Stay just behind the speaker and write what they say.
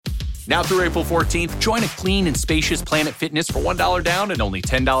Now through April 14th, join a clean and spacious Planet Fitness for $1 down and only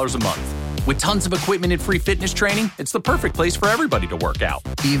 $10 a month. With tons of equipment and free fitness training, it's the perfect place for everybody to work out.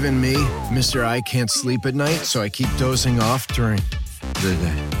 Even me, Mr. I can't sleep at night, so I keep dozing off during the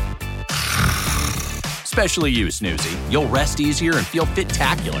day. Especially you, Snoozy. You'll rest easier and feel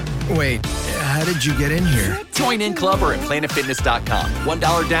fit-tacular. Wait, how did you get in here? Join in club or at planetfitness.com.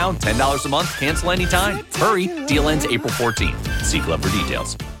 $1 down, $10 a month, cancel anytime. Hurry, deal ends April 14th. See club for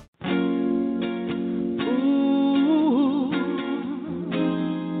details.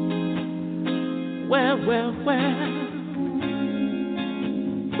 Well.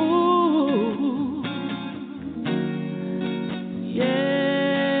 Ooh, yeah.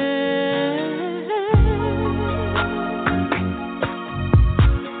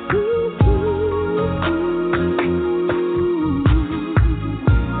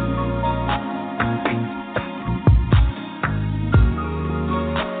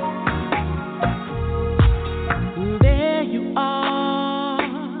 There you are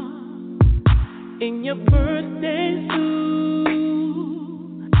in your birthday suit,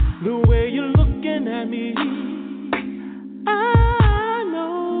 the way you're looking at me, I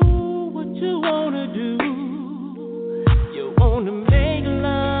know what you wanna do. You wanna make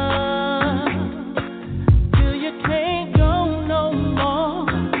love till you can't go no more.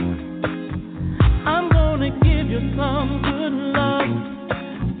 I'm gonna give you some good love.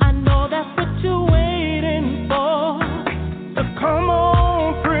 I know that's what you're waiting for. So come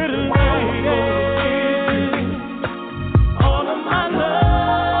on, pretty lady.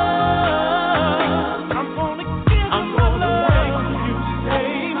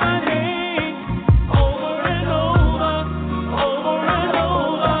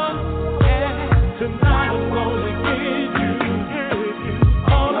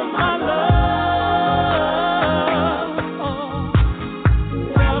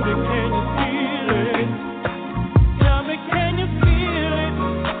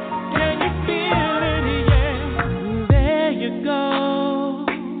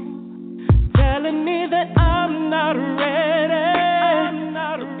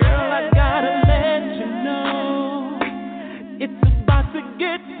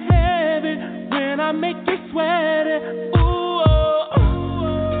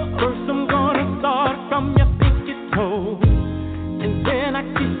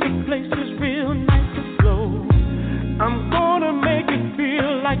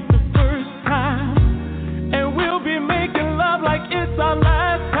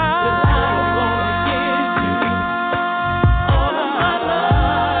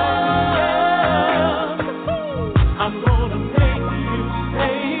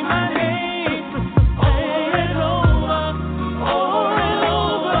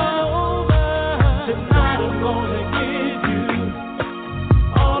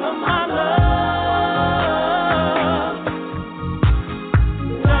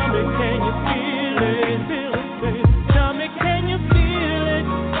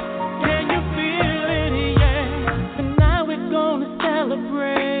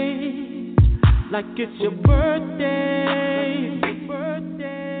 Like it's your birthday.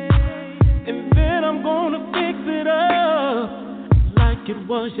 And then I'm gonna fix it up like it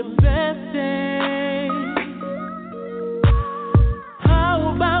was your best day.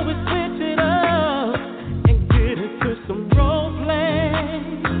 How about we switch it up and get into some role play?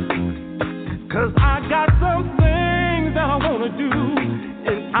 'Cause I got some things that I wanna do,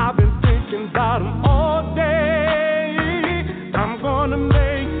 and I've been thinking about them all day. I'm gonna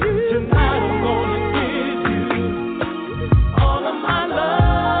make you tonight. I'm gonna give you all of my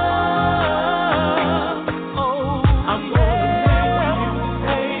love. Oh, I'm gonna make you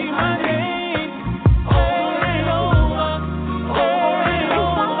say my name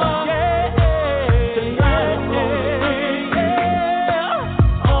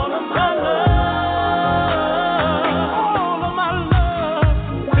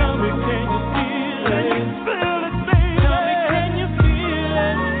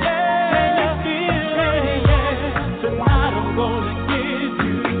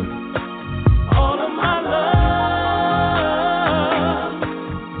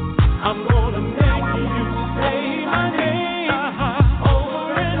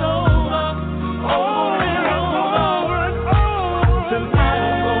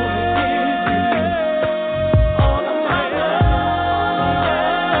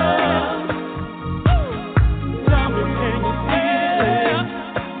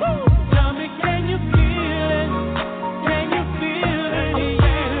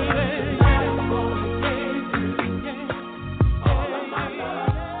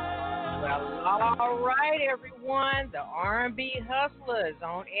is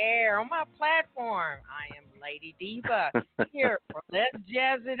on air on my platform. I am Lady Diva here for Let's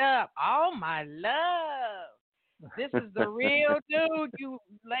Jazz It Up. All my love. This is the real dude, you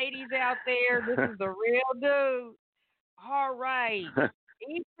ladies out there. This is the real dude. All right.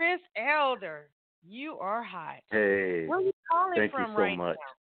 Idris Elder, you are hot. Hey, Where are you calling thank from you so right much. now?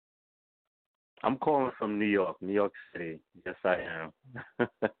 I'm calling from New York City. Yes, I am.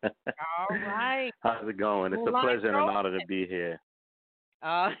 All right. How's it going? It's a pleasure and an honor to be here.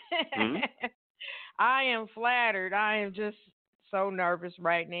 I am flattered. I am just so nervous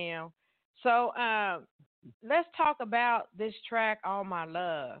right now. So let's talk about this track, All My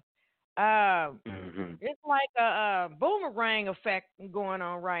Love. It's like a boomerang effect going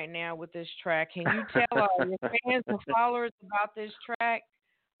on right now with this track. Can you tell your fans and followers about this track?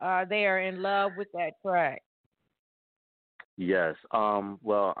 They are in love with that track. Yes.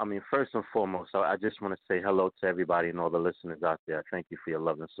 Well, I mean, first and foremost, I just want to say hello to everybody and all the listeners out there. Thank you for your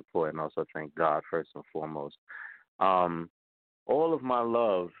love and support, and also thank God first and foremost. All of My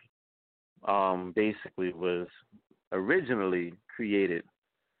Love basically was originally created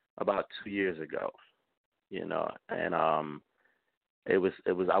about 2 years ago, and it was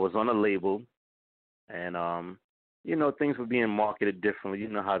I was on a label, and things were being marketed differently. You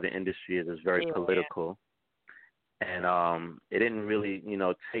know how the industry is; it's very political, and it didn't really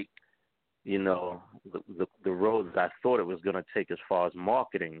take the road that I thought it was going to take as far as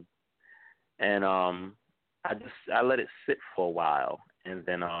marketing, and I let it sit for a while, and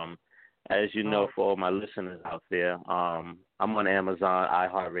then as you know, for all my listeners out there, I'm on Amazon,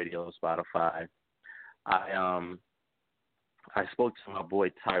 iHeartRadio, Spotify. I spoke to my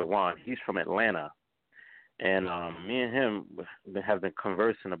boy Taiwan. He's from Atlanta, and me and him have been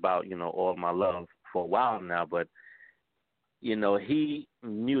conversing about All My Love for a while now. But he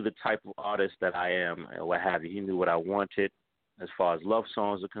knew the type of artist that I am, and what have you. He knew what I wanted as far as love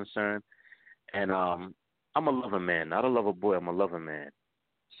songs are concerned, and I'm a lover man, not a lover boy. I'm a lover man.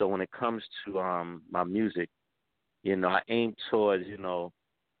 So when it comes to my music, I aim towards,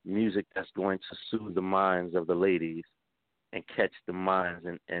 music that's going to soothe the minds of the ladies and catch the minds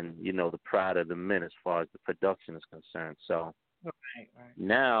and the pride of the men as far as the production is concerned. So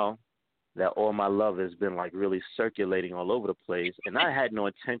now that All My Love has been like really circulating all over the place, and I had no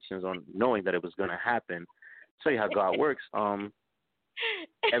intentions on knowing that it was going to happen. Tell you how God works.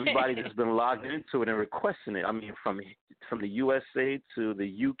 Everybody that's been logged into it and requesting it. I mean, from the USA to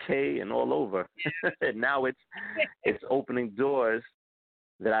the UK and all over. And now it's opening doors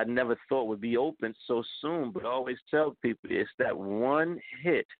that I never thought would be open so soon. But I always tell people it's that one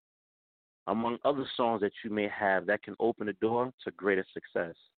hit among other songs that you may have that can open the door to greater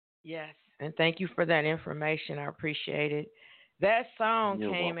success. Yes, and thank you for that information. I appreciate it. That song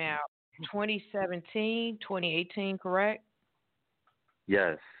came out 2017, 2018, correct?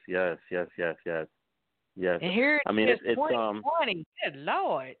 Yes. And here it is, it's 2020. Good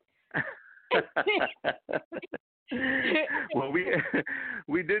Lord. Well,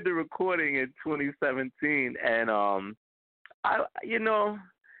 we did the recording in 2017, and I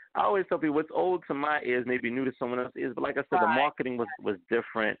always tell people what's old to my ears may be new to someone else's ears, but like I said, the marketing was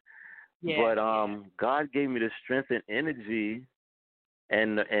different. Yeah, but God gave me the strength and energy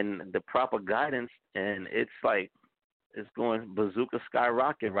and the proper guidance, and it's like it's going bazooka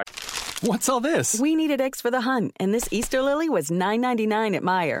skyrocket right. What's all this? We needed eggs for the hunt, and this Easter lily was $9.99 at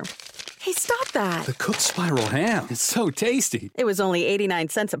Meijer. Hey, stop that. The cooked spiral ham. It's so tasty. It was only 89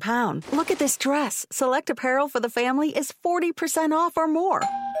 cents a pound. Look at this dress. Select apparel for the family is 40% off or more.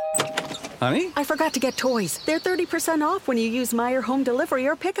 Honey? I forgot to get toys. They're 30% off when you use Meijer Home Delivery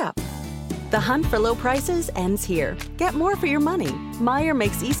or Pickup. The hunt for low prices ends here. Get more for your money. Meijer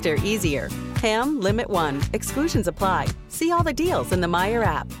makes Easter easier. Ham, limit 1. Exclusions apply. See all the deals in the Meijer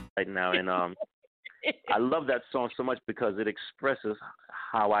app. Right now, and I love that song so much because it expresses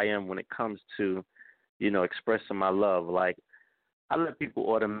how I am when it comes to, expressing my love. Like, I let people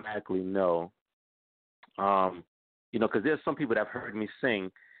automatically know, because there's some people that have heard me sing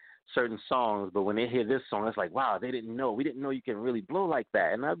certain songs, but when they hear this song, it's like, wow, they didn't know. We didn't know you can really blow like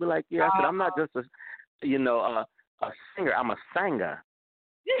that. And I'd be like, yeah, I said, I'm not just a singer. I'm a singer.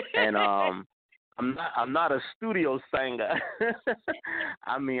 And I'm not a studio singer.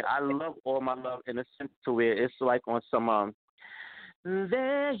 I mean, I love All My Love in a sense to where it's like on some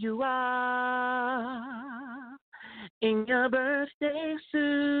there you are in your birthday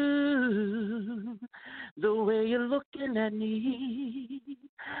suit, the way you're looking at me,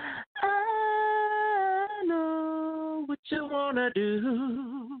 I know what you wanna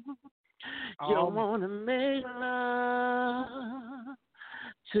do. You wanna make love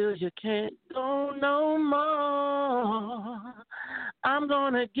till you can't go no more. I'm I'm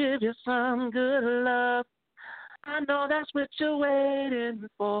gonna give you some good love. I know that's what you're waiting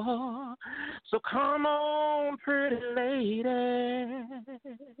for. So come on, pretty lady.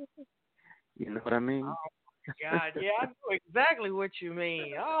 You know what I mean? Oh, God, yeah, I know exactly what you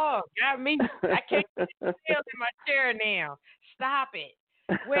mean. Oh, got me. I can't sit still in my chair now. Stop it.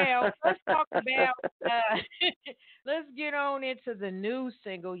 Well, let's talk about, let's get on into the new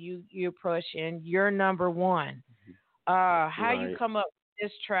single you're pushing, You're Number One. How you come up with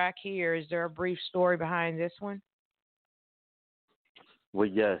this track here? Is there a brief story behind this one? Well,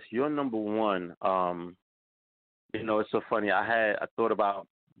 yes, You're Number One. You know, it's so funny. I thought about,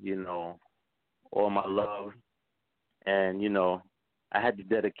 you know, all my love, and, you know, I had to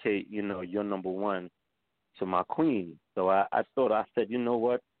dedicate, you know, You're Number One to my queen. So I said, you know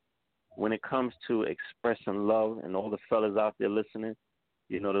what? When it comes to expressing love and all the fellas out there listening,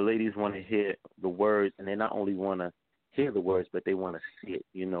 you know, the ladies want to hear the words, and they not only want to hear the words, but they want to see it.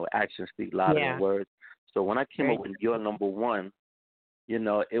 You know, actions speak louder than words. So when I came up with You're Number One, you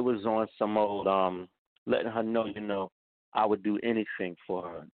know, it was on some old letting her know, you know, I would do anything for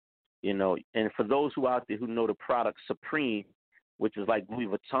her. You know, and for those who out there who know the product Supreme, which is like Louis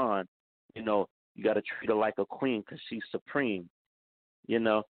Vuitton, you know, you got to treat her like a queen because she's supreme, you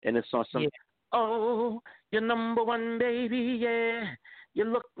know. And it's on some, oh, you're number one, baby, yeah. You're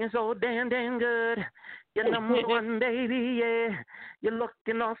looking so damn good. You're number one, baby, yeah. You're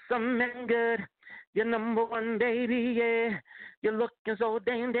looking awesome and good. You're number one, baby, yeah. You're looking so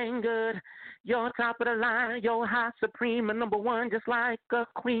damn good. You're top of the line. You're high, supreme, and number one, just like a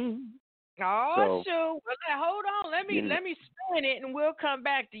queen. Oh, sure. Well, hold on. Let me spin it, and we'll come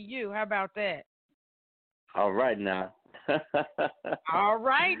back to you. How about that? All right now. All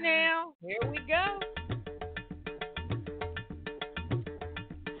right now. Here we go.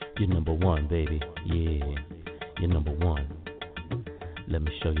 You're number one, baby. Yeah, you're number one. Let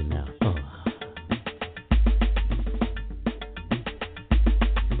me show you now.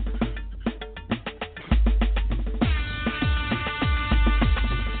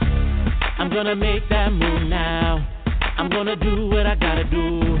 I'm gonna make that move now. I'm gonna do what I gotta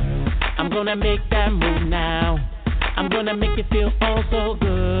do. I'm gonna make that move now. I'm gonna make you feel oh so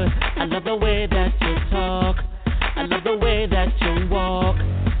good. I love the way that you talk. I love the way that you walk.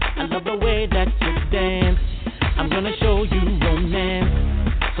 I love the way that you dance. I'm gonna show you romance.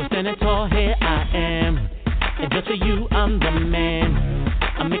 So standing tall, here I am. And just for you, I'm the man.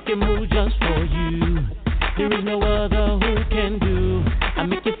 I make you move just for you. There is no other who can do. I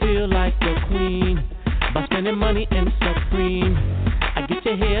make you feel like a queen by spending money in Supreme. I get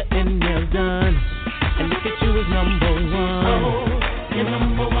your hair and nails done, and look at you as number one. Oh, you're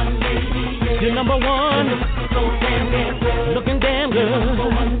number one, baby. Yeah. You're number one. You're so damn good. Looking damn good. You're number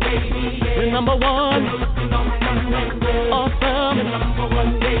one, baby. Yeah. You're number one. You're awesome. You're number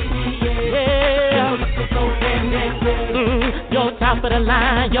one, baby. Yeah. You're so damn good. You're top of the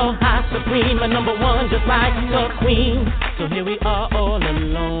line. You're high, supreme, and number one, just like the queen. So here we are all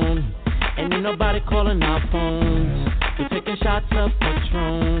alone, and ain't nobody calling our phones. We're taking shots of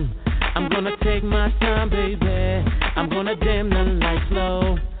Patron. I'm gonna take my time, baby. I'm gonna dim the lights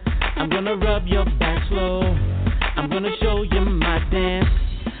low. I'm gonna rub your back slow. I'm gonna show you my dance.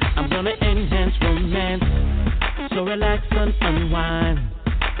 I'm gonna enhance romance. So relax and unwind,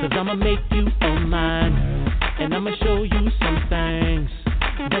 cause I'ma make you all mine. And I'ma show you some things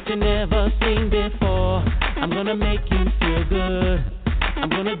that you never seen before. I'm gonna make you feel good. I'm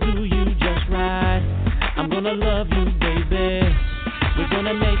gonna do you just right. I'm gonna love you, baby. We're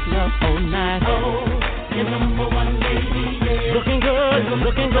gonna make love all night. Oh, you're number one, baby, yeah. Looking good,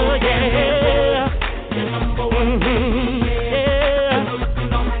 yeah. You're number one, baby, yeah.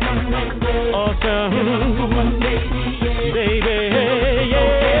 Awesome, you're number one, baby, yeah.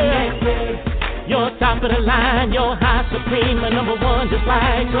 You're top of the line, you're high, supreme, and number one, just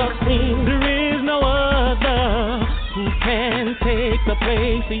like a queen. There is no other who can take the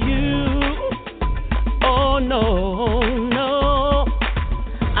place of you. Oh, no, no.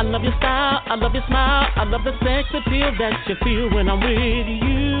 I love your style, I love your smile, I love the sex appeal that you feel when I'm with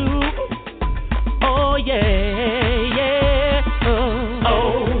you. Oh, yeah, yeah.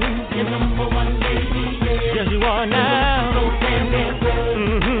 Oh, you're number one, baby, yeah. Yes, you are now.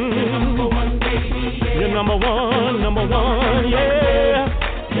 You're number one, baby, yeah. You're number one, yeah.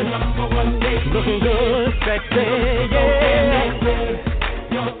 You're number one, baby. Looking good, sexy, yeah.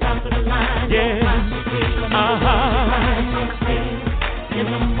 You're top of the line, yeah. You're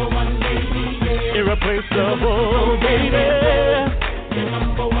number one, baby, yeah. Irreplaceable, baby. You're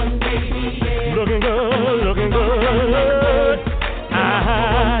number one, baby, yeah. Looking good.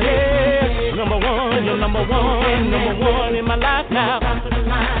 Yeah. Number one in my life now.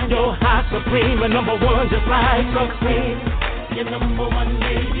 queen, but number one just like a queen. You're number one,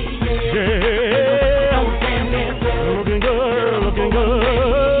 baby, yeah. Yeah. Looking good, looking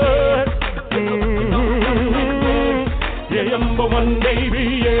good. Mm-hmm. Yeah, you're number one,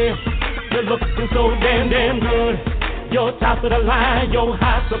 baby, yeah. You're looking so damn good. You're top of the line, you're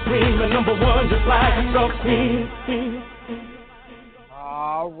hot supreme, but number one just like a queen.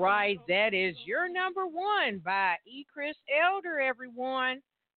 All right, that is your number one by E. Chris Elder, everyone.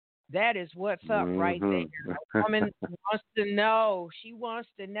 That is what's up right there. A woman wants to know. She wants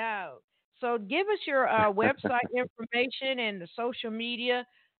to know. So give us your website information and the social media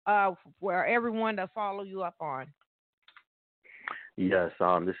where everyone to follow you up on. Yes,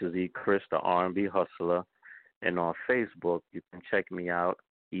 this is E. Chris, the R&B Hustler. And on Facebook, you can check me out,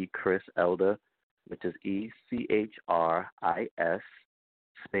 E. Chris Elder, which is ECHRIS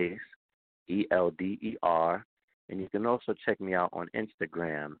space ELDER. And you can also check me out on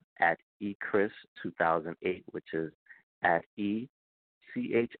Instagram at eChris2008, which is at ECHRIS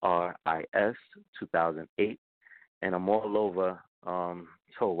 2008. And I'm all over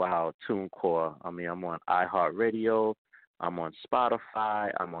TuneCore. I mean, I'm on iHeartRadio, I'm on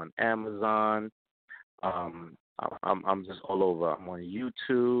Spotify, I'm on Amazon. I'm just all over. I'm on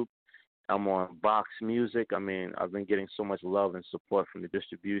YouTube. I'm on Box Music. I mean, I've been getting so much love and support from the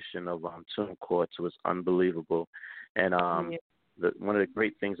distribution of TuneCore, so it's unbelievable. And one of the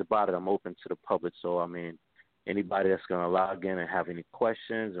great things about it, I'm open to the public. So, I mean, anybody that's going to log in and have any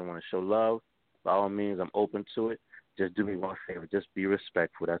questions and want to show love, by all means, I'm open to it. Just do me one favor. Just be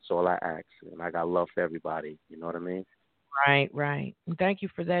respectful. That's all I ask. And I got love for everybody. You know what I mean? Right. And thank you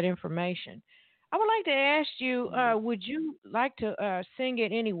for that information. I would like to ask you, would you like to sing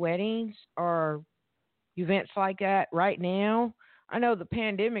at any weddings or events like that right now? I know the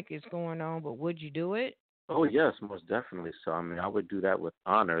pandemic is going on, but would you do it? Oh, yes, most definitely. So, I mean, I would do that with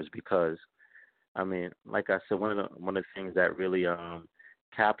honors because, I mean, like I said, one of the things that really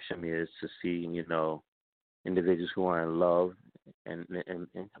capture me is to see, you know, individuals who are in love and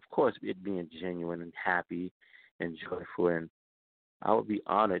of course, it being genuine and happy and joyful. And I would be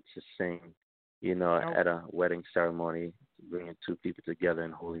honored to sing, you know, at a wedding ceremony, bringing two people together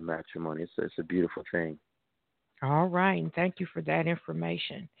in holy matrimony. It's a beautiful thing. All right, and thank you for that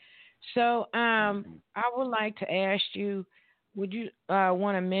information. So I would like to ask you, would you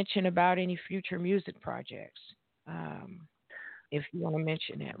want to mention about any future music projects, if you want to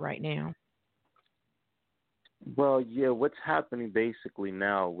mention that right now? Well, yeah, what's happening basically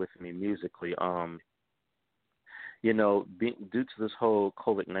now with me musically, you know, due to this whole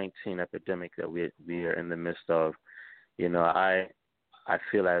COVID-19 epidemic that we are in the midst of, you know, I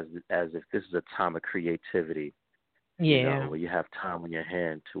feel as if this is a time of creativity. Yeah. You know, where you have time on your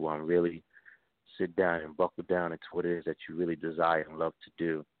hand to really sit down and buckle down into what it is that you really desire and love to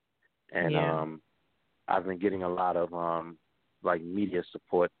do. And I've been getting a lot of like media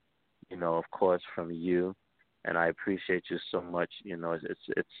support, you know, of course, from you, and I appreciate you so much. You know,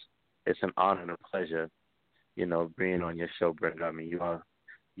 it's an honor and a pleasure, you know, being on your show, Brenda. I mean,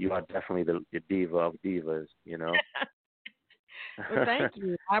 you are definitely the diva of divas, you know. Well, thank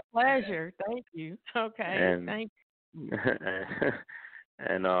you. My pleasure. Thank you. Okay. Thank you.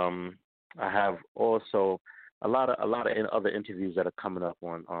 And I have also a lot of other interviews that are coming up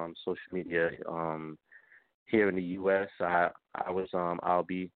on social media. Here in the U.S., I'll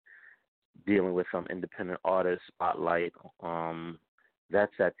be dealing with some independent artist spotlight.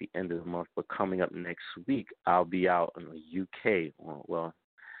 That's at the end of the month. But coming up next week, I'll be out in the U.K. Well,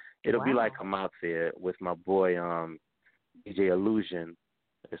 it'll be like I'm out there with my boy DJ Illusion.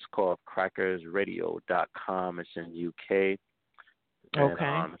 It's called crackersradio.com. It's in UK. Okay.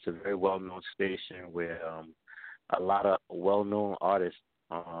 And, it's a very well-known station where a lot of well-known artists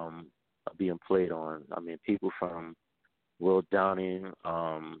are being played on. I mean, people from Will Downing,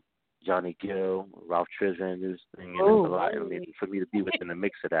 Johnny Gill, Ralph Tristan, this thing. And there's a lot. I mean, for me to be within the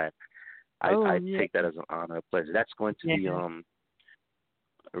mix of that, I take that as an honor, a pleasure. That's going to be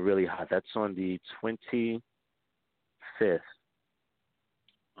really hot. That's on the 25th.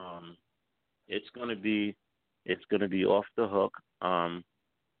 It's gonna be off the hook, and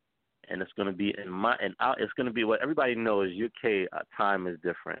it's gonna be it's gonna be what everybody knows. UK time is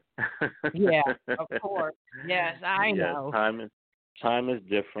different. Yeah, of course. Yes, I know. Time is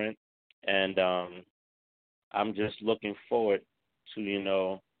different, and I'm just looking forward to, you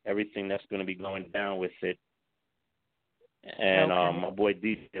know, everything that's gonna be going down with it. And my boy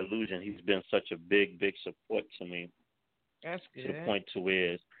DJ Illusion, he's been such a big support to me. That's good. To the point to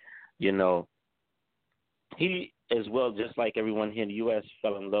where, you know, he as well, just like everyone here in the U.S.,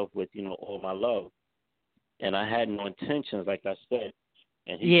 fell in love with, you know, All My Love. And I had no intentions, like I said,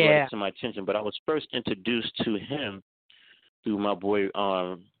 and he brought it to my attention. But I was first introduced to him through my boy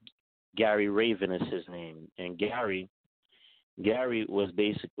Gary Raven is his name, and Gary was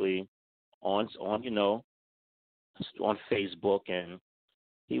basically on on Facebook, and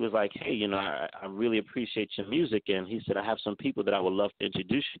he was like, hey, I really appreciate your music, and he said I have some people that I would love to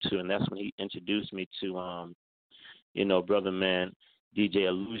introduce you to, and that's when he introduced me to brother man DJ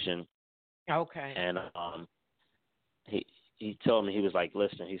Illusion. Okay. And he told me, he was like,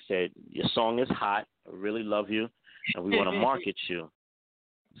 listen, he said, your song is hot, I really love you, and we want to market you.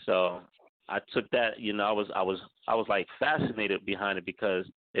 So I took that, I was like fascinated behind it, because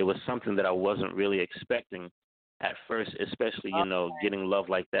it was something that I wasn't really expecting at first, especially, getting love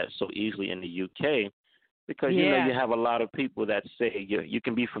like that so easily in the UK, because, you have a lot of people that say you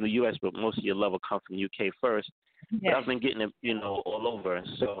can be from the U.S., but most of your love will come from the UK first. Yes. But I've been getting it, all over.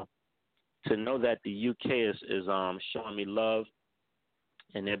 So to know that the UK is showing me love,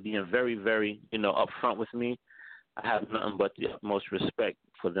 and they're being very, very, upfront with me, I have nothing but the utmost respect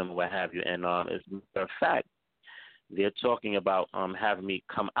for them, what have you. And as a matter of fact, they're talking about having me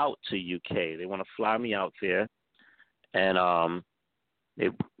come out to UK. They want to fly me out there, and they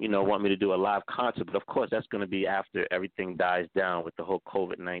want me to do a live concert. But of course, that's going to be after everything dies down with the whole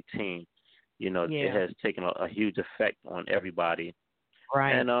COVID-19. It has taken a huge effect on everybody.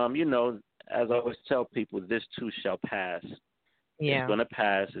 Right. And as I always tell people, this too shall pass. Yeah. It's going to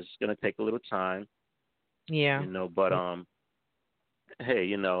pass. It's going to take a little time. Yeah. But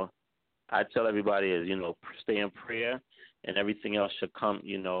hey, I tell everybody is, stay in prayer, and everything else should come,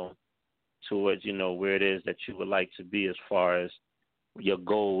 towards, where it is that you would like to be as far as your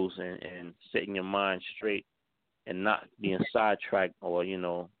goals, and setting your mind straight, and not being sidetracked, or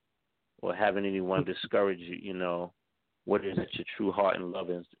or having anyone discourage you, what is it your true heart and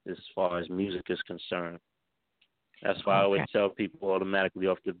love is as far as music is concerned. That's why I always tell people automatically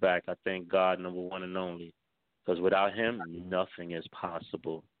off the back, I thank God, number one and only. Because without him, nothing is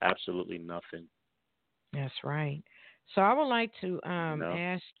possible. Absolutely nothing. That's right. So I would like to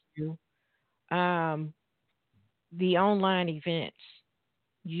ask you, the online events.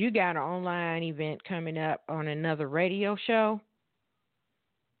 You got an online event coming up on another radio show?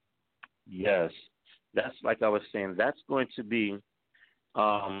 Yes. That's like I was saying, that's going to be,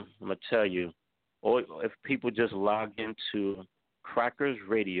 I'm going to tell you, or if people just log into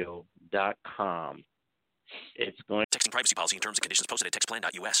crackersradio.com, it's going. Texting privacy policy and terms and conditions posted at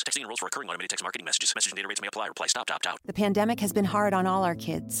textplan.us. Texting enrolls for recurring automated text marketing messages. Message and data rates may apply. Reply stop to opt out. The pandemic has been hard on all our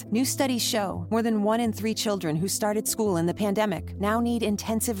kids. New studies show more than 1 in 3 children who started school in the pandemic now need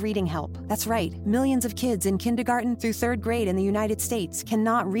intensive reading help. That's right. Millions of kids in kindergarten through 3rd grade in the United States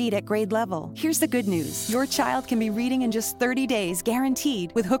cannot read at grade level. Here's the good news. Your child can be reading in just 30 days,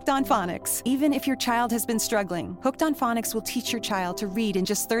 guaranteed, with Hooked on Phonics. Even if your child has been struggling, Hooked on Phonics will teach your child to read in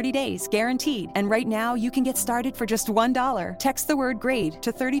just 30 days, guaranteed. And right now, you can get started for just $1. Text the word GRADE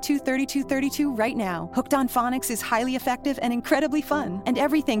to 323232 right now. Hooked on Phonics is highly effective and incredibly fun, and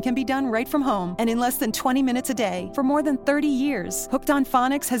everything can be done right from home and in less than 20 minutes a day. For more than 30 years, Hooked on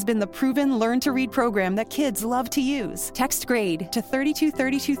Phonics has been the proven learn-to-read program that kids love to use. Text GRADE to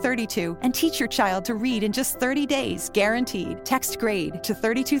 323232 and teach your child to read in just 30 days, guaranteed. Text GRADE to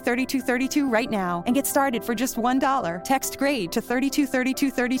 323232 right now and get started for just $1. Text GRADE to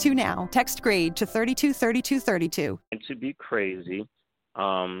 323232 now. Text GRADE to 323232. And to be crazy,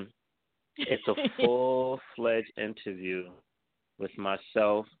 it's a full-fledged interview with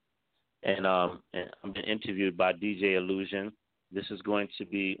myself, and I'm being interviewed by DJ Illusion. This is going to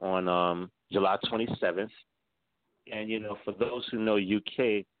be on July 27th. And, for those who know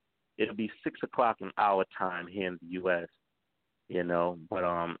UK, it'll be 6 o'clock in our time here in the U.S., but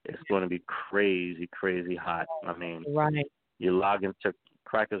it's going to be crazy, crazy hot. I mean, right. You log into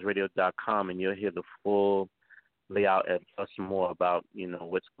crackersradio.com and you'll hear the full layout and plus more about,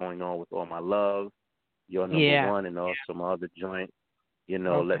 what's going on with All My Love, your number one, and also my other joint.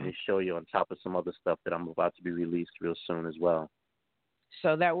 Let me show you on top of some other stuff that I'm about to be released real soon as well.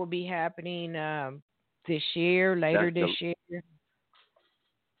 So that will be happening this year, later this year?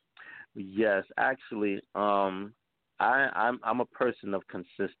 Yes, actually, I'm a person of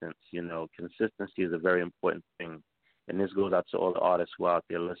consistency. Consistency is a very important thing. And this goes out to all the artists who are out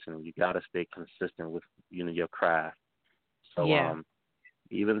there listening. You got to stay consistent with, your craft. So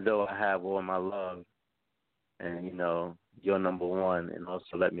even though I have All My Love and, your number one, and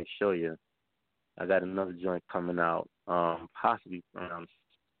also Let Me Show You, I got another joint coming out possibly around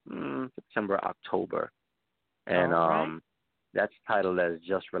September, October. And that's titled as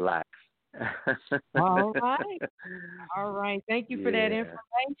Just Relax. All right. All right. Thank you for that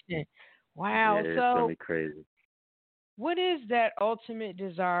information. Wow. Yeah, it's going to be crazy. what is that ultimate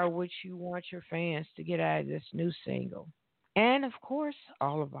desire which you want your fans to get out of this new single? And of course,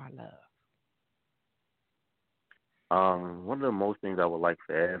 All of Our Love. One of the most things I would like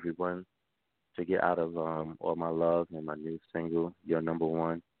for everyone to get out of All My Love and my new single, You're Number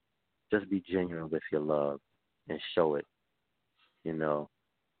One, just be genuine with your love and show it. You know,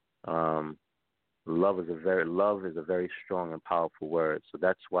 love is a very strong and powerful word. So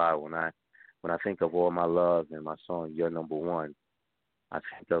that's why when I think of All My Love and my song You're Number One, I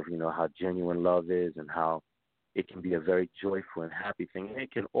think of how genuine love is and how it can be a very joyful and happy thing. And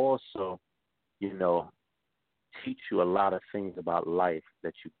it can also, teach you a lot of things about life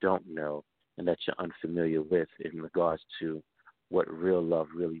that you don't know and that you're unfamiliar with in regards to what real love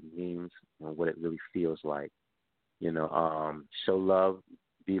really means and what it really feels like. Show love,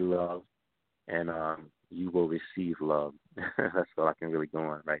 be loved, and you will receive love. That's all I can really go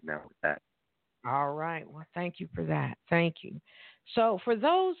on right now with that. All right. Well, thank you for that. Thank you. So, for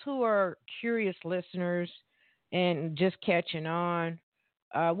those who are curious listeners and just catching on,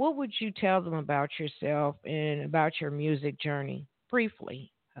 what would you tell them about yourself and about your music journey, briefly,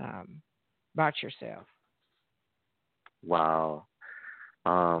 about yourself? Wow.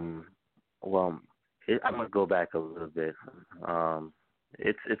 Well, I'm gonna go back a little bit.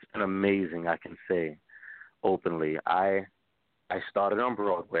 It's been amazing. I can say openly. I started on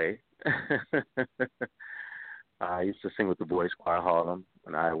Broadway. I used to sing with the Boys Choir Harlem,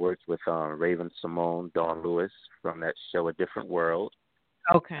 and I worked with Raven Simone, Dawn Lewis from that show A Different World.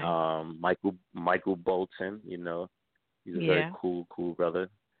 Okay. Michael Bolton, he's a very cool brother,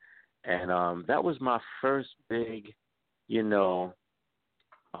 and that was my first big,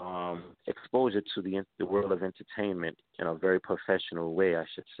 exposure to the world of entertainment in a very professional way, I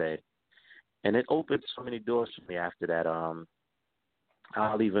should say, and it opened so many doors for me after that.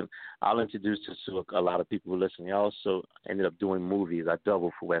 I'll introduce this to a lot of people who are listening. I also ended up doing movies. I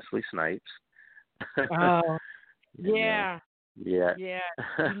doubled for Wesley Snipes. Oh, yeah. Yeah. Yeah.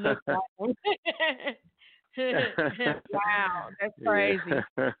 You look like wow, that's crazy.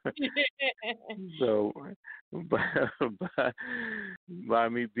 So, by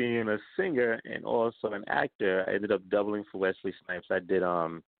me being a singer and also an actor, I ended up doubling for Wesley Snipes. I did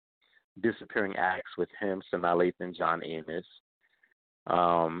disappearing acts with him, Sanaa Lathan, John Amos.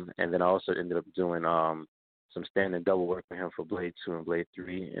 And then I also ended up doing some stand-in double work with him for Blade 2 and Blade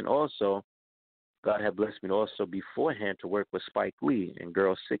 3. And also, God had blessed me to also beforehand to work with Spike Lee in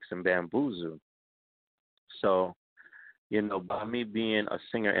Girl 6 and Bamboozle. So, by me being a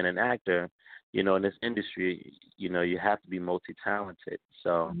singer and an actor, in this industry, you have to be multi-talented.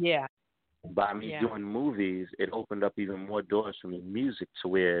 So yeah, by me doing movies, it opened up even more doors for me, music, to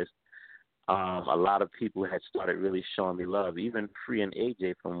where a lot of people had started really showing me love, even Free and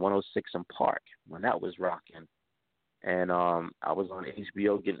AJ from 106 and Park when that was rocking. And I was on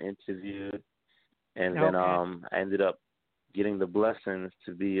HBO getting interviewed, and then I ended up getting the blessings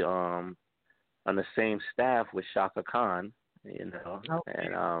to be on the same staff with Shaka Khan, and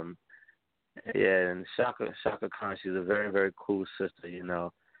and Shaka Khan, she's a very, very cool sister,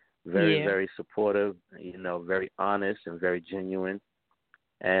 very, very supportive, very honest and very genuine.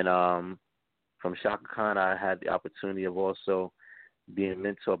 And from Shaka Khan, I had the opportunity of also being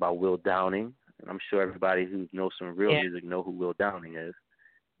mentored by Will Downing. And I'm sure everybody who knows some real music know who Will Downing is.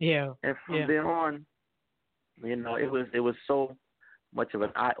 Yeah. And from then on, it was so much of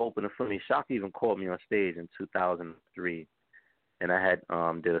an eye-opener for me. Shaka even called me on stage in 2003. And I had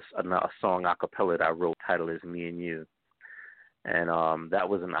did a song a cappella that I wrote titled is Me and You. And that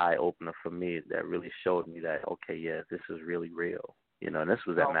was an eye-opener for me that really showed me that, okay, yeah, this is really real. And this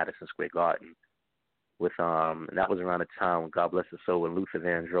was at Madison Square Garden. With and that was around the time when, God bless his soul, when Luther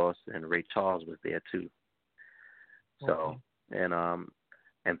Vandross and Ray Charles was there too. So and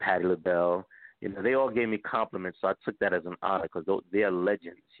Patti LaBelle, they all gave me compliments, so I took that as an honor because they're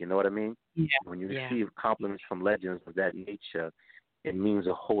legends. You know what I mean? Yeah. When you receive compliments from legends of that nature, it means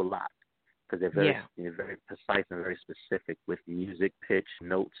a whole lot because they're very precise and very specific with music, pitch,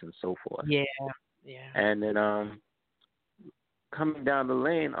 notes, and so forth. Yeah. And then coming down the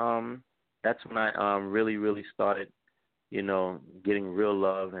lane, that's when I really, really started, getting real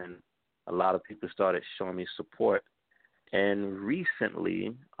love, and a lot of people started showing me support. And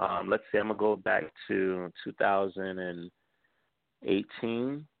recently, let's say I'm going to go back to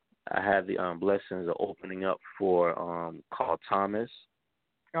 2018, I had the blessings of opening up for Carl Thomas.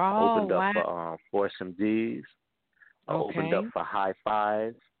 Opened up for Force MDs. Opened up for High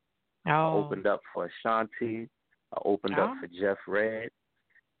Five. Opened up for Ashanti. I opened up for Jeff Redd.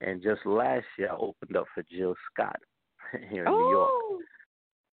 And just last year, I opened up for Jill Scott here in New York.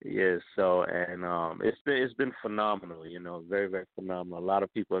 Yeah, so and it's been phenomenal, very, very phenomenal. A lot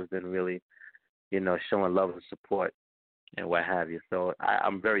of people have been really, showing love and support and what have you. So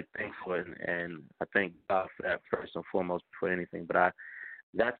I'm very thankful and I thank God for that first and foremost before anything. But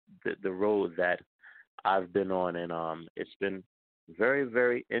that's the road that I've been on, and it's been very,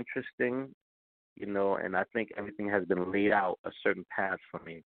 very interesting, and I think everything has been laid out a certain path for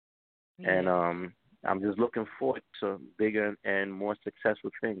me. And I'm just looking forward to bigger and more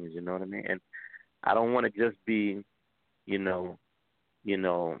successful things, you know what I mean? And I don't want to just be,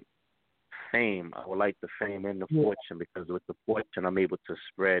 fame. I would like the fame and the fortune, because with the fortune I'm able to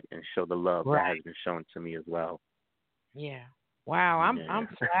spread and show the love that has been shown to me as well. Yeah. Wow, I'm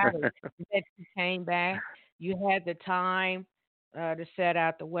flattered that you came back. You had the time to set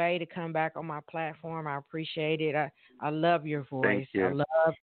out the way to come back on my platform. I appreciate it. I love your voice. Thank you. I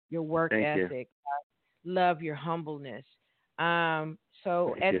love your work Thank you. ethic. I love your humbleness. So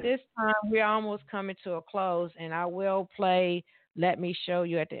Thank at you. this time, we're almost coming to a close, and I will play Let Me Show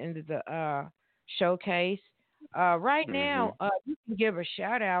You at the end of the showcase. Right now, you can give a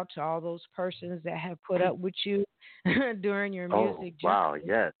shout out to all those persons that have put up with you during your music journey. Wow,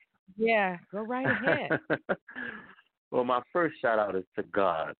 yes. Yeah, go right ahead. Well, my first shout out is to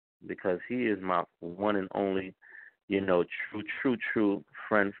God, because He is my one and only, true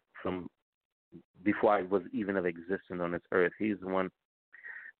friend from before I was even of existence on this earth. He's the one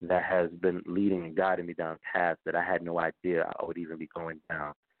that has been leading and guiding me down paths that I had no idea I would even be going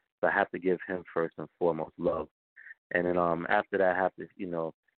down. So I have to give Him first and foremost love. And then after that, I have to,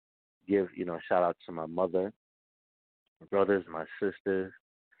 give, shout out to my mother, my brothers, my sisters,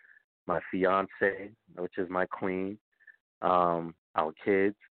 my fiance, which is my queen, our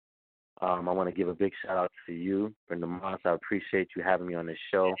kids. I want to give a big shout out to you, Brenda Moss. I appreciate you having me on this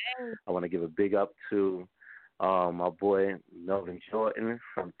show. I want to give a big up to my boy Melvin Jordan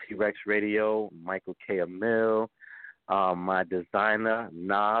from T-Rex Radio, Michael K. Amil, my designer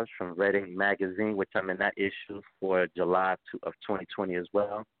Nas from Reading Magazine, which I'm in that issue for July of 2020 as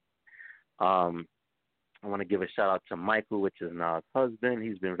well. I want to give a shout out to Michael, which is Nas' husband.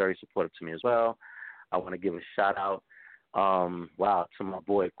 He's been very supportive to me as well. I want to give a shout out, to my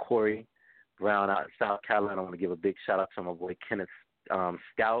boy Corey Brown out in South Carolina. I want to give a big shout out to my boy Kenneth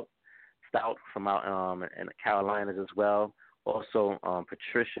Stout from out in the Carolinas as well. Also,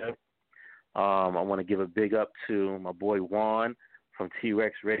 Patricia. I want to give a big up to my boy Juan from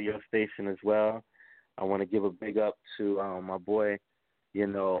T-Rex Radio Station as well. I want to give a big up to my boy,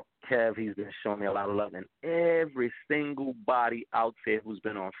 Kev. He's been showing me a lot of love, and every single body out there who's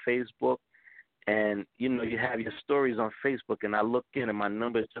been on Facebook. And, you have your stories on Facebook, and I look in, and my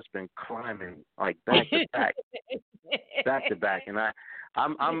number's just been climbing, like, back to back, back to back. And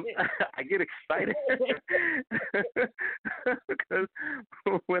I'm I get excited because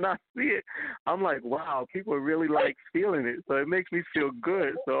when I see it, I'm like, wow, people really like feeling it. So it makes me feel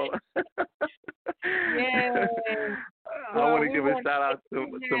good. So Yeah. I want to give a shout out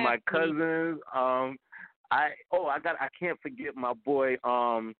to my cousins. I can't forget my boy,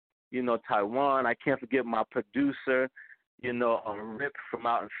 Taiwan. I can't forget my producer, Rip from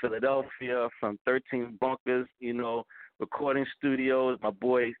out in Philadelphia, from 13 Bunkers, recording studios. My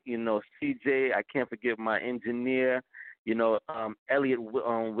boy, CJ. I can't forget my engineer, Elliot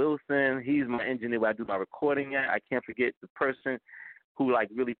Wilson. He's my engineer where I do my recording at. I can't forget the person who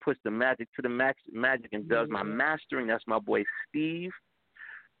really puts the magic to the magic and does my mastering. That's my boy Steve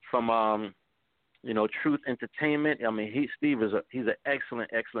from Truth Entertainment. I mean, Steve he's an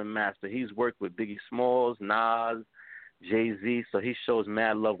excellent master. He's worked with Biggie Smalls, Nas, Jay-Z, so he shows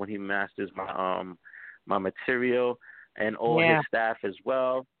mad love when he masters my material and all his staff as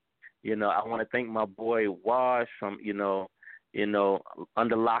well. I want to thank my boy Wash from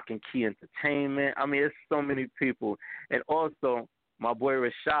Under Lock and Key Entertainment. I mean, it's so many people, and also my boy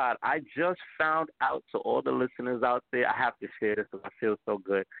Rashad. I just found out, to all the listeners out there, I have to share this because I feel so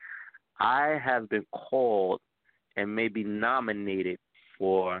good. I have been called and maybe nominated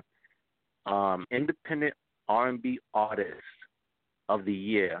for Independent R&B Artist of the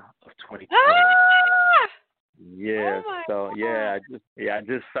Year of 2020. Yeah, I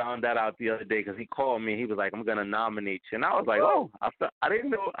just found that out the other day because he called me. He was like, "I'm gonna nominate you," and I was like, "Oh, I didn't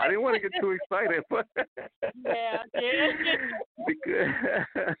know. I didn't want to get too excited, but because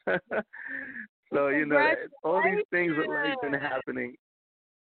so all these things have been happening."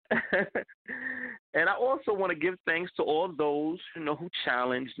 And I also want to give thanks to all those, who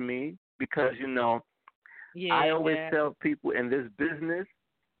challenged me because, I always tell people in this business,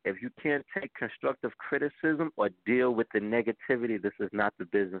 if you can't take constructive criticism or deal with the negativity, this is not the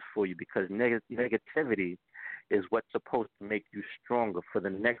business for you, because negativity is what's supposed to make you stronger for the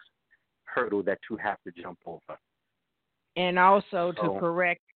next hurdle that you have to jump over. And also to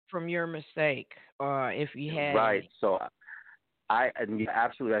correct from your mistake, if you had. Right. So and you're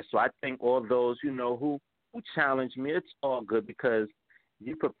absolutely right. So I think all those, who challenge me, it's all good, because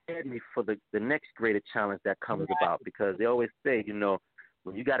you prepared me for the next greater challenge that comes about, because they always say,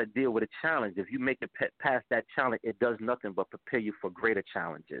 when you got to deal with a challenge, if you make it past that challenge, it does nothing but prepare you for greater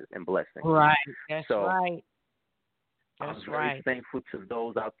challenges and blessings. Right. That's right. That's I'm very thankful to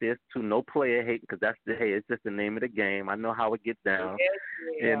those out there, too. No player hate, because it's just the name of the game. I know how it gets down,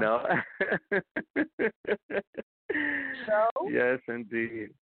 So, yes, indeed.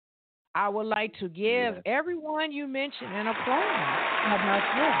 I would like to give everyone you mentioned an applause. How about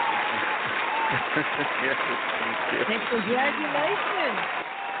that? Yes, thank you. And congratulations.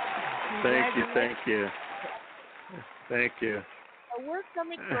 Thank you. So we're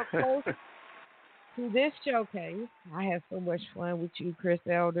coming to a close to this showcase. I had so much fun with you, Chris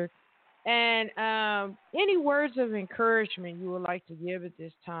Elder. And any words of encouragement you would like to give at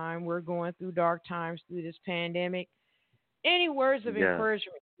this time? We're going through dark times through this pandemic. Any words of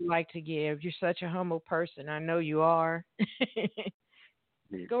encouragement you'd like to give? You're such a humble person. I know you are.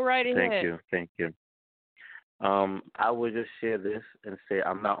 Go right ahead. Thank you. I would just share this and say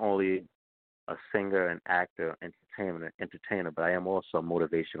I'm not only a singer, an actor, entertainer, but I am also a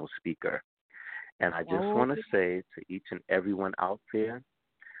motivational speaker. And I just want to say to each and everyone out there,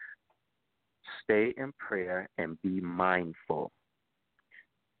 stay in prayer and be mindful.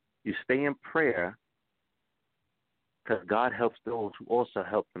 You stay in prayer because God helps those who also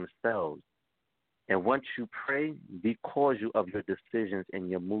help themselves. And once you pray, be cautious of your decisions and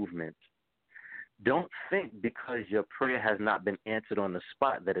your movements. Don't think because your prayer has not been answered on the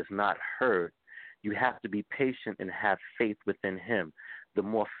spot that it's not heard. You have to be patient and have faith within Him. The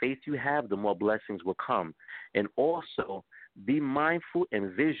more faith you have, the more blessings will come. And also, be mindful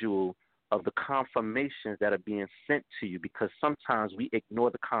and visual of the confirmations that are being sent to you, because sometimes we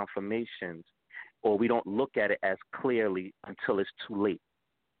ignore the confirmations or we don't look at it as clearly until it's too late.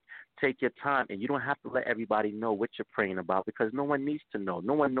 Take your time, and you don't have to let everybody know what you're praying about, because no one needs to know.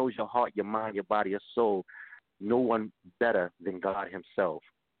 No one knows your heart, your mind, your body, your soul. No one better than God Himself.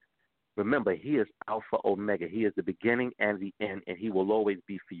 Remember, He is Alpha, Omega. He is the beginning and the end, and He will always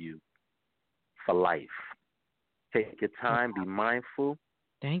be for you for life. Take your time. Be mindful.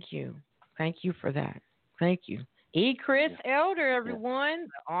 Thank you. Thank you for that. Thank you. Chris Elder, everyone.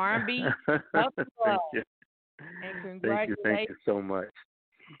 The R&B. Thank you. And congratulations. Thank you so much.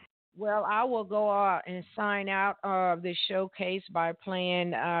 Well, I will go out and sign out of this showcase by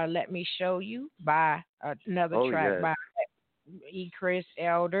playing Let Me Show You by another track by Chris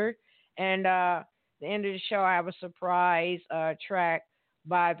Elder. And at the end of the show, I have a surprise track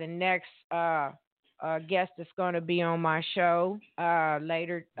by the next guest that's going to be on my show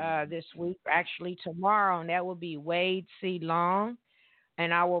later this week, actually tomorrow, and that will be Wade C. Long.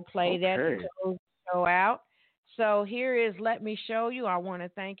 And I will play that to close the show out. So here is Let Me Show You. I want to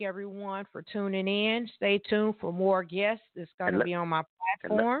thank everyone for tuning in. Stay tuned for more guests that's going to be on my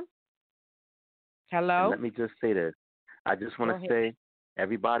platform. Hello? Let me just say this. I just want to say,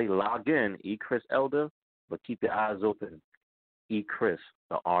 everybody log in, Chris Elder, but keep your eyes open. Chris,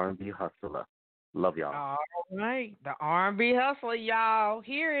 the R&B hustler. Love y'all. All right. The R&B hustler, y'all.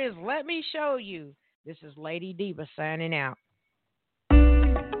 Here is Let Me Show You. This is Lady Diva signing out.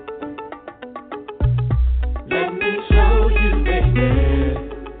 Let me show you, baby.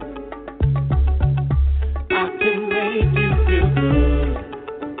 I can make you feel good.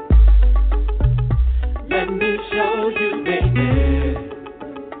 Let me show you, baby.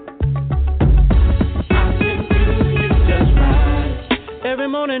 I can do you just right. Every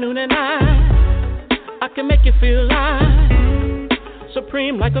morning, noon, and night, I can make you feel like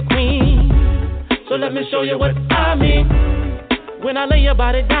supreme like a queen. So let me show you what I mean. When I lay your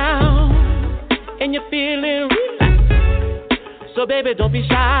body down and you're feeling relaxed. So baby, don't be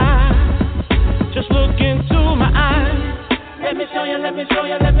shy. Just look into my eyes. Let me show you, let me show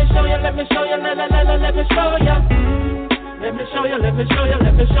you, let me show you, let me show you, let me show you. Let me show you, let me show you,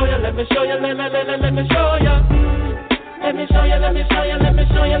 let me show you, let me show you, let me show you. Let me show you, let me show you, let me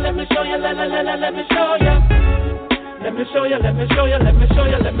show you, let me show you, let me show you. Let me show you, let me show you, let me show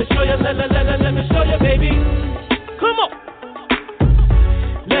you, let me show you, let me show you, baby. Come on.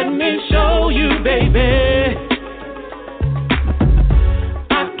 Let me show you, baby.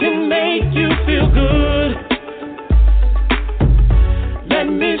 I can make you feel good. Let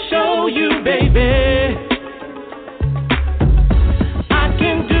me show you, baby. I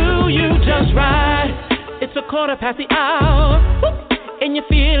can do $1:15 and you're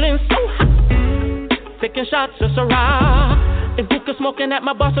feeling so hot. Taking shots of Syrah and hookah smoking at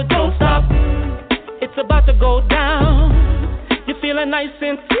my bar, so don't stop. It's about to go down. You're feeling nice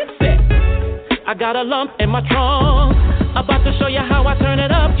and tipsy. I got a lump in my trunk. About to show you how I turn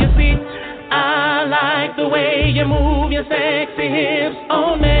it up. You see, I like the way you move your sexy hips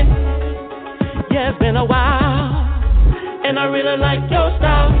on me. Yeah, it's been a while, and I really like your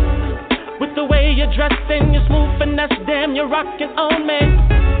style. With the way you're dressed and your smooth finesse, damn, you're rocking on me.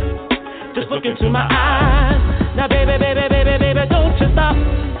 Just look into my eyes. Now, baby, baby, baby, baby, don't you stop.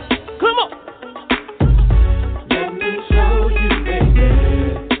 Come on. Let me show you, baby.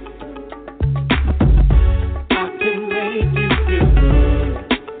 I can make you feel good.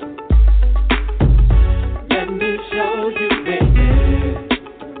 Let me show you, baby.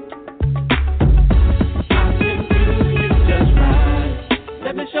 I can do you just right.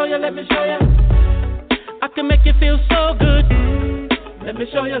 Let me show you, let me show you. I can make you feel so good. Let me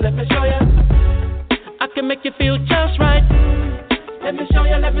show you, let me show you. I can make you feel just right. Let me show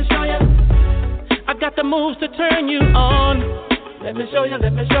you, let me show you. I got the moves to turn you on. Let me show you,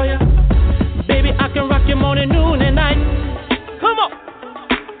 let me show you. Baby, I can rock you morning, noon, and night. Come on.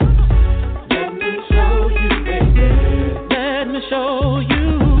 Let me show you, baby. Let me show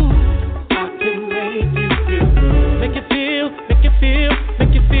you. I can make you feel good. Make you feel, make you feel,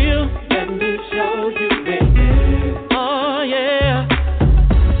 make you feel. Let me show you, baby. Oh, yeah.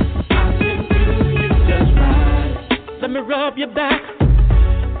 Let me rub your back.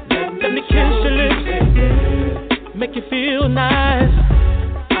 Let me kiss your lips. Make you feel nice.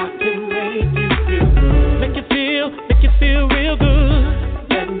 I can make you feel good. Make you feel real good.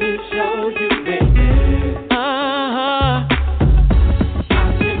 Let me show you, baby. I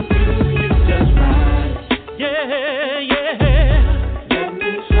can do you just right. Yeah, yeah. Let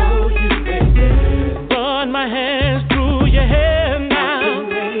me show you, baby. Run my hands through your hair now. I can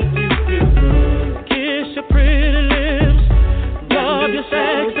make you feel good. Kiss your pretty lips. Rub your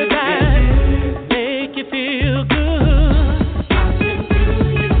sexy back. Make you feel good. I can do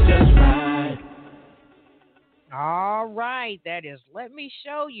you just right. All right, that is Let Me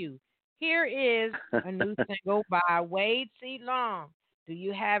Show You. Here is a new single by Wade C. Long. Do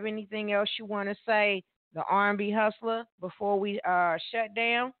you have anything else you want to say, the R&B Hustler, before we shut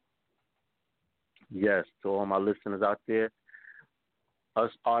down? Yes, to all my listeners out there,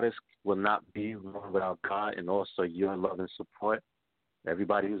 us artists will not be one without God and also your love and support.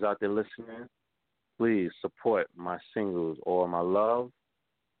 Everybody who's out there listening, please support my singles, All My Love,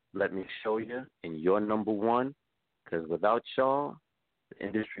 Let Me Show You, and Your Number One, because without y'all, the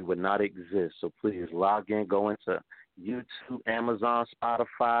industry would not exist. So please log in, go into YouTube, Amazon,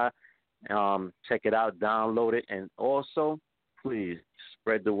 Spotify, check it out, download it, and also please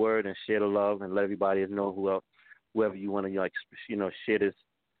spread the word and share the love and let everybody know whoever you want to share this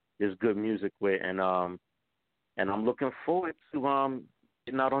good music with. And I'm looking forward to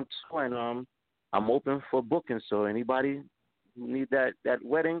getting out on tour, and I'm open for booking. So anybody who need that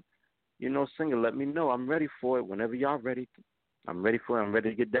wedding, singer, let me know. I'm ready for it. Whenever y'all ready, I'm ready for it. I'm ready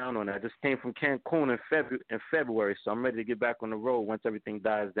to get down on it. I just came from Cancun in February, so I'm ready to get back on the road once everything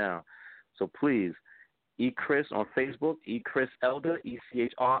dies down. So please, eChris on Facebook, eChris Elder,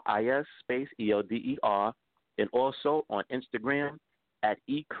 ECHRIS space ELDER, and also on Instagram at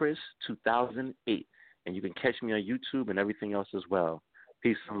eChris2008. And you can catch me on YouTube and everything else as well.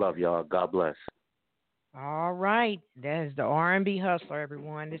 Peace and love, y'all. God bless. All right. That is the R&B Hustler,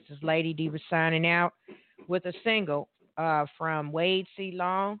 everyone. This is Lady Diva signing out with a single from Wade C.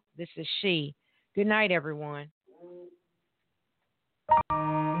 Long. This is She. Good night, everyone.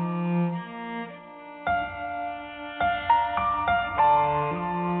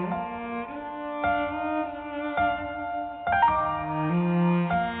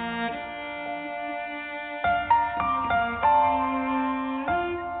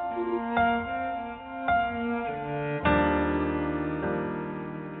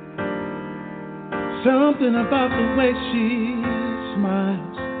 Something about the way she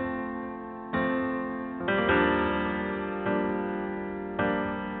smiles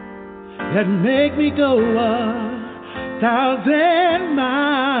that make me go 1,000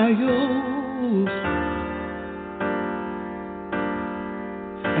 miles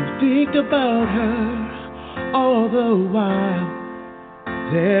and think about her all the while.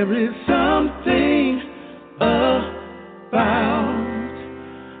 There is something about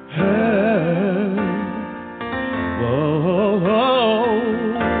her.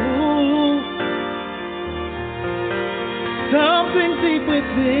 Something deep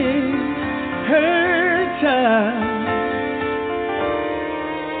within her child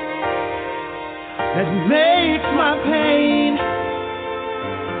that makes my pain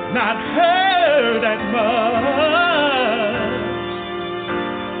not hurt that much,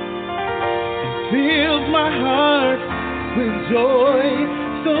 and fills my heart with joy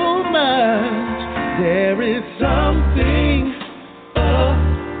so much. There is something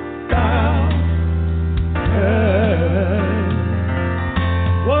about her.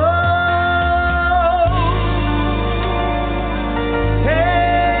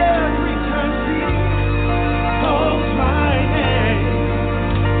 Every time she calls my name,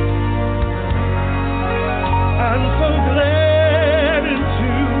 I'm so glad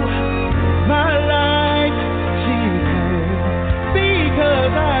into my life she came,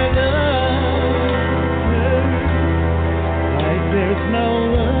 because I love her like there's no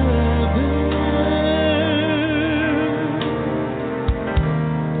other.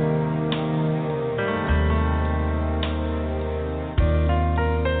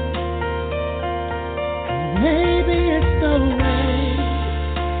 Maybe it's the way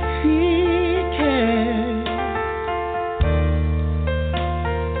she cares,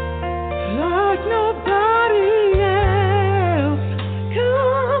 like nobody else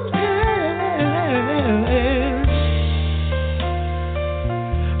compares.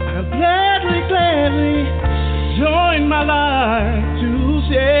 I'll gladly join my life to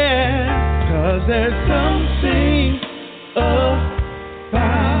share, 'cause there's something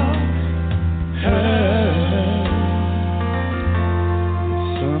about her.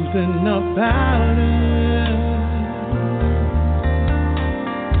 Something about her.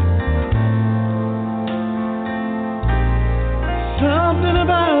 Something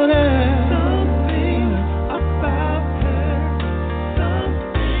about her. Something about her.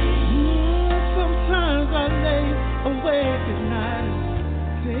 Something. Sometimes I lay awake at night and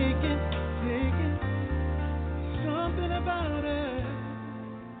thinking. Something about her.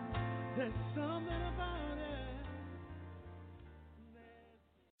 There's something about her.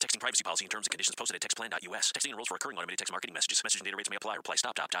 Texting privacy policy and terms and conditions posted at textplan.us. Texting enrolls for recurring automated text marketing messages. Message and data rates may apply. Reply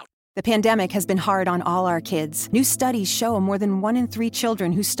stop to opt out. The pandemic has been hard on all our kids. New studies show more than 1 in 3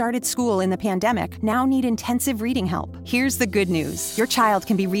 children who started school in the pandemic now need intensive reading help. Here's the good news. Your child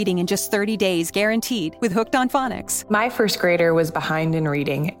can be reading in just 30 days, guaranteed, with Hooked on Phonics. My first grader was behind in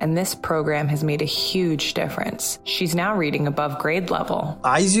reading, and this program has made a huge difference. She's now reading above grade level.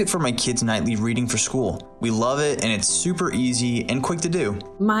 I use it for my kids' nightly reading for school. We love it, and it's super easy and quick to do.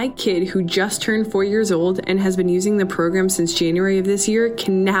 My kid, who just turned 4 years old and has been using the program since January of this year,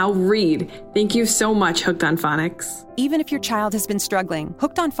 can now read. Thank you so much, Hooked on Phonics. Even if your child has been struggling,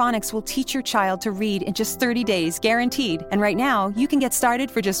 Hooked on Phonics will teach your child to read in just 30 days, guaranteed. And right now, you can get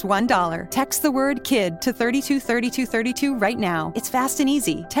started for just $1. Text the word KID to 323232 right now. It's fast and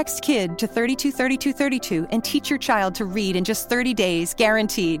easy. Text KID to 323232 and teach your child to read in just 30 days,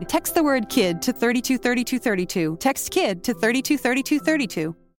 guaranteed. Text the word KID to 323232. Text KID to 323232.